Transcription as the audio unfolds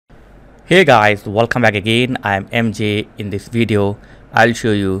Hey guys, welcome back again. I am MJ. In this video, I'll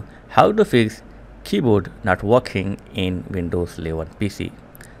show you how to fix keyboard not working in Windows 11 PC.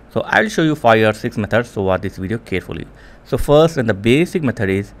 So I'll show you 5 or 6 methods, so watch this video carefully. So first, and the basic method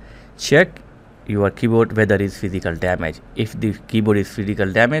is check your keyboard whether it's physical damage. If the keyboard is physical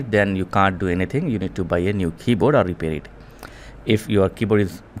damage, then you can't do anything. You need to buy a new keyboard or repair it. If your keyboard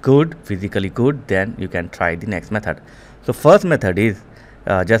is good, physically good, then you can try the next method. So first method is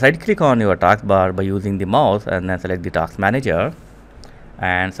just right click on your taskbar by using the mouse and then select the task manager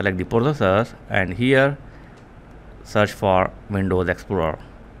and select the processor, and here search for Windows Explorer.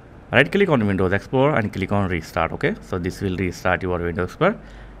 Right click on Windows Explorer and click on restart. Okay, so this will restart your Windows Explorer.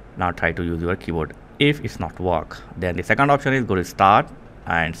 Now try to use your keyboard. If it's not work, then the second option is go to start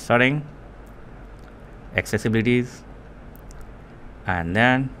and setting, accessibilities, and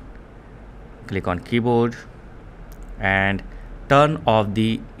then click on keyboard and turn off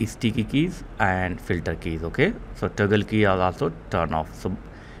the sticky keys and filter keys. Okay, so toggle key is also turn off. So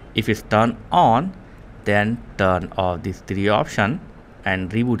if it's turned on, then turn off these three options and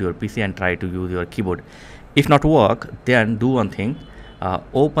reboot your PC and try to use your keyboard. If not work, then do one thing,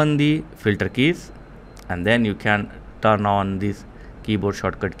 open the filter keys and then you can turn on this keyboard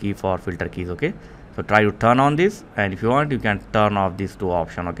shortcut key for filter keys. Okay, so try to turn on this, and if you want you can turn off these two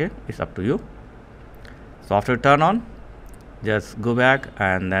options. Okay, it's up to you. So after turn on, just go back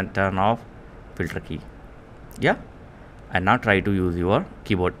and then turn off filter key. Yeah, and now try to use your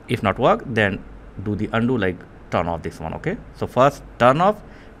keyboard. If not work, then do the undo, like turn off this one. Okay, so first turn off,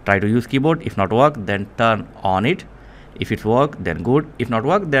 try to use keyboard. If not work, then turn on it. If it work, then good. If not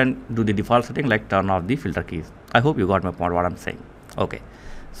work, then do the default setting like turn off the filter keys. I hope you got my point what I'm saying. Okay,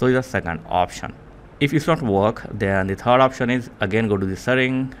 so the second option. If it's not work, then the third option is again go to the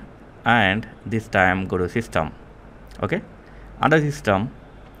setting and this time go to system. Okay, under system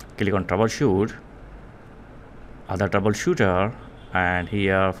click on troubleshoot, other troubleshooter, and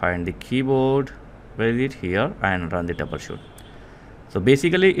here find the keyboard. Where is it? Here, and run the troubleshoot. So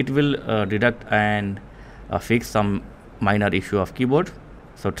basically it will deduct and fix some minor issue of keyboard.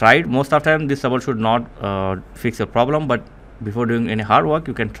 So try it. Most of the time this troubleshoot not fix your problem, but before doing any hard work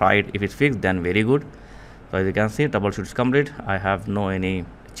you can try it. If it's fixed, then very good. So as you can see, troubleshoot is complete. I have no any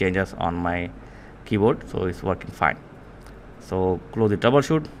changes on my keyboard, so it's working fine. So close the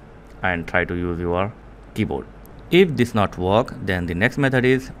troubleshoot and try to use your keyboard. If this not work, then the next method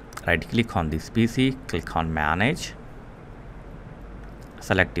is right click on this PC, click on manage,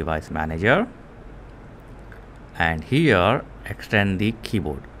 select device manager, and here extend the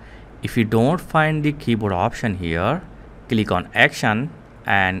keyboard. If you don't find the keyboard option here, click on action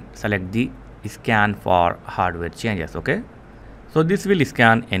and select the scan for hardware changes. Okay, so this will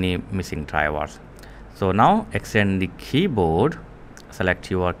scan any missing drivers. So now extend the keyboard, select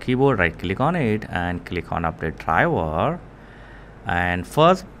your keyboard, right click on it and click on update driver, and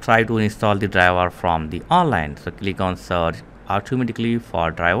first try to install the driver from the online. So click on search automatically for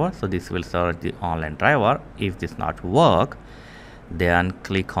driver. So this will search the online driver. If this not work, then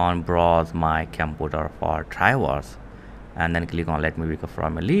click on browse my computer for drivers and then click on let me pick up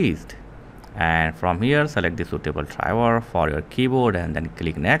from a list, and from here select the suitable driver for your keyboard and then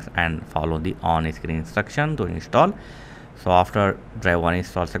click next and follow the on-screen instruction to install. So after driver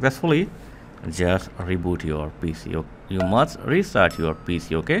installed successfully, just reboot your PC. You must restart your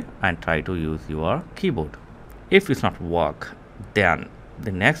PC. Okay, and try to use your keyboard. If it's not work, then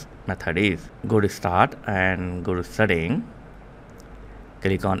the next method is go to start and go to setting,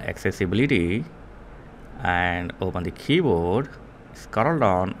 click on accessibility and open the keyboard, scroll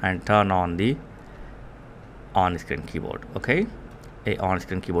down and turn on the on-screen keyboard. Okay, a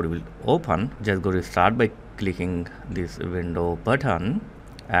on-screen keyboard will open. Just go to start by clicking this window button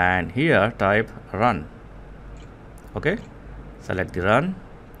and here type run. Okay, select the run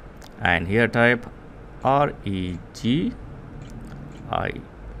and here type REGIEDIT,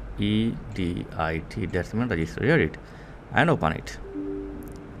 that's mean register edit, and open it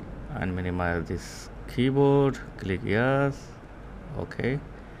and minimize this keyboard. Click yes. Okay,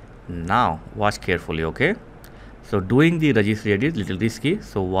 now watch carefully. Okay, so doing the registry edit is little risky,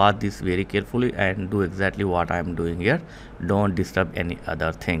 so watch this very carefully and do exactly what I am doing here. Don't disturb any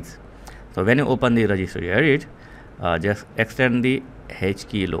other things. So when you open the registry edit, just extend the H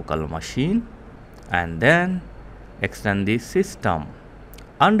key local machine and then extend the system.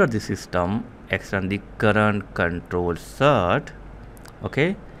 Under the system extend the current control cert.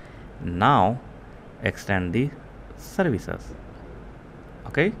 Okay, now extend the services.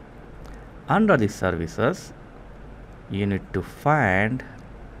 Okay, under the services you need to find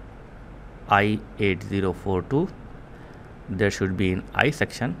I8042. There should be in I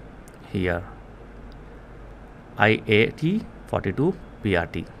section. here IAT 42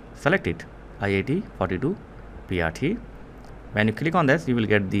 PRT. Select it, IAT 42 PRT. When you click on this, you will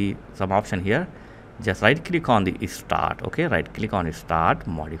get some option here. Just right click on the start. Okay, right click on start,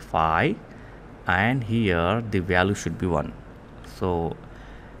 modify, and here the value should be 1. So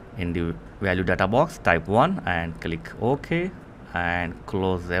in the value data box, type 1 and click OK and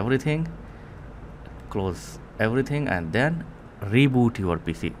close everything, and then reboot your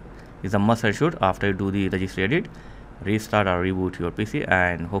PC. Is a must and should. After you do the registry edit, restart or reboot your PC,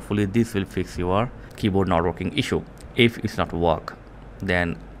 and hopefully this will fix your keyboard not working issue. If it's not work,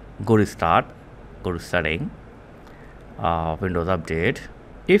 then go to start, go to setting, Windows update.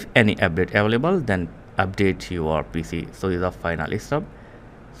 If any update available, then update your PC. So this is the final step.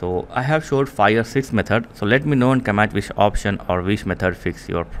 So I have showed 5 or 6 methods. So let me know in comment which option or which method fix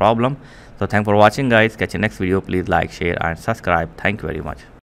your problem. So thanks for watching guys. Catch you next video. Please like, share and subscribe. Thank you very much.